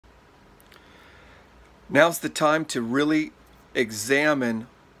Now's the time to really examine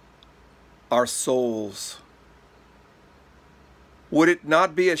our souls. Would it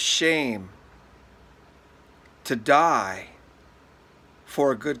not be a shame to die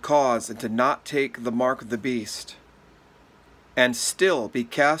for a good cause and to not take the mark of the beast and still be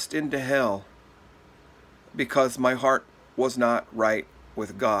cast into hell because my heart was not right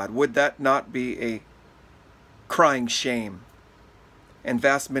with God? Would that not be a crying shame? And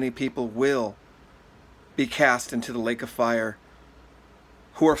vast many people will be cast into the lake of fire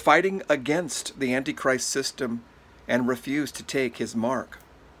who are fighting against the Antichrist system and refuse to take his mark.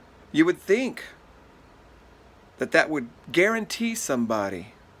 You would think that that would guarantee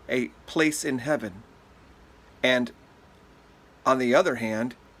somebody a place in heaven. And on the other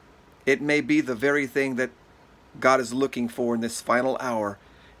hand, it may be the very thing that God is looking for in this final hour,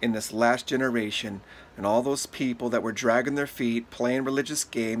 in this last generation, and all those people that were dragging their feet, playing religious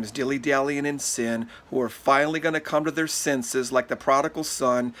games, dilly-dallying in sin, who are finally going to come to their senses like the prodigal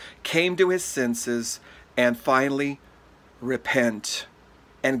son came to his senses and finally repent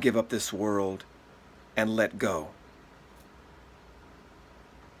and give up this world and let go.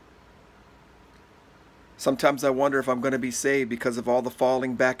 Sometimes I wonder if I'm going to be saved because of all the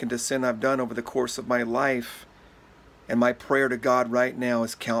falling back into sin I've done over the course of my life. And my prayer to God right now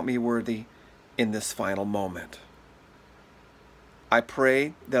is, count me worthy in this final moment. I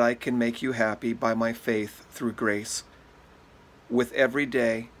pray that I can make you happy by my faith through grace with every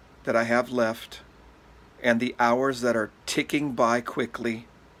day that I have left and the hours that are ticking by quickly,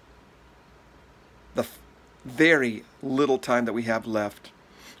 the very little time that we have left.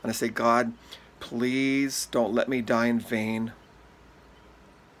 And I say, God, please don't let me die in vain.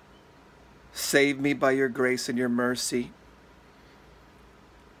 Save me by your grace and your mercy.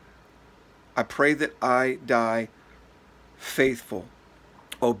 I pray that I die faithful,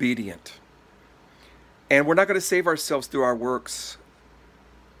 obedient. And we're not going to save ourselves through our works.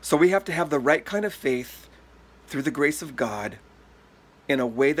 So we have to have the right kind of faith through the grace of God in a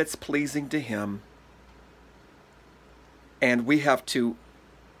way that's pleasing to Him. And we have to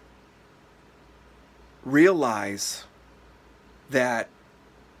realize that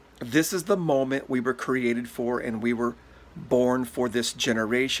this is the moment we were created for, and we were born for this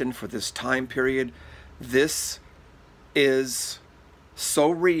generation, for this time period. This is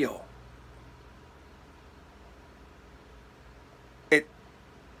so real. It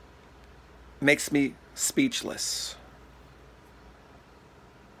makes me speechless.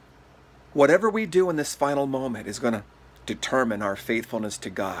 Whatever we do in this final moment is going to determine our faithfulness to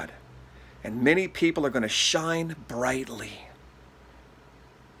God. And many people are going to shine brightly.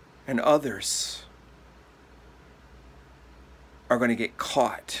 And others are going to get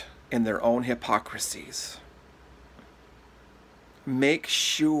caught in their own hypocrisies. Make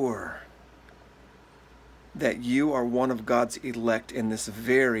sure that you are one of God's elect in this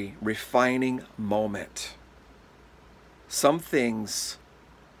very refining moment. Some things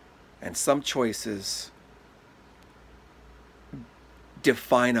and some choices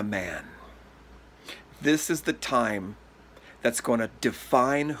define a man. This is the time that's going to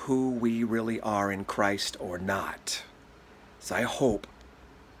define who we really are in Christ or not. So I hope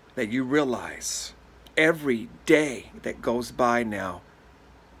that you realize every day that goes by now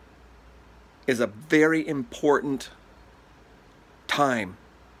is a very important time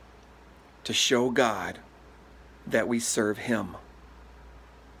to show God that we serve Him.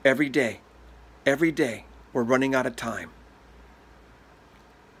 Every day, we're running out of time.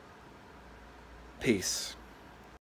 Peace.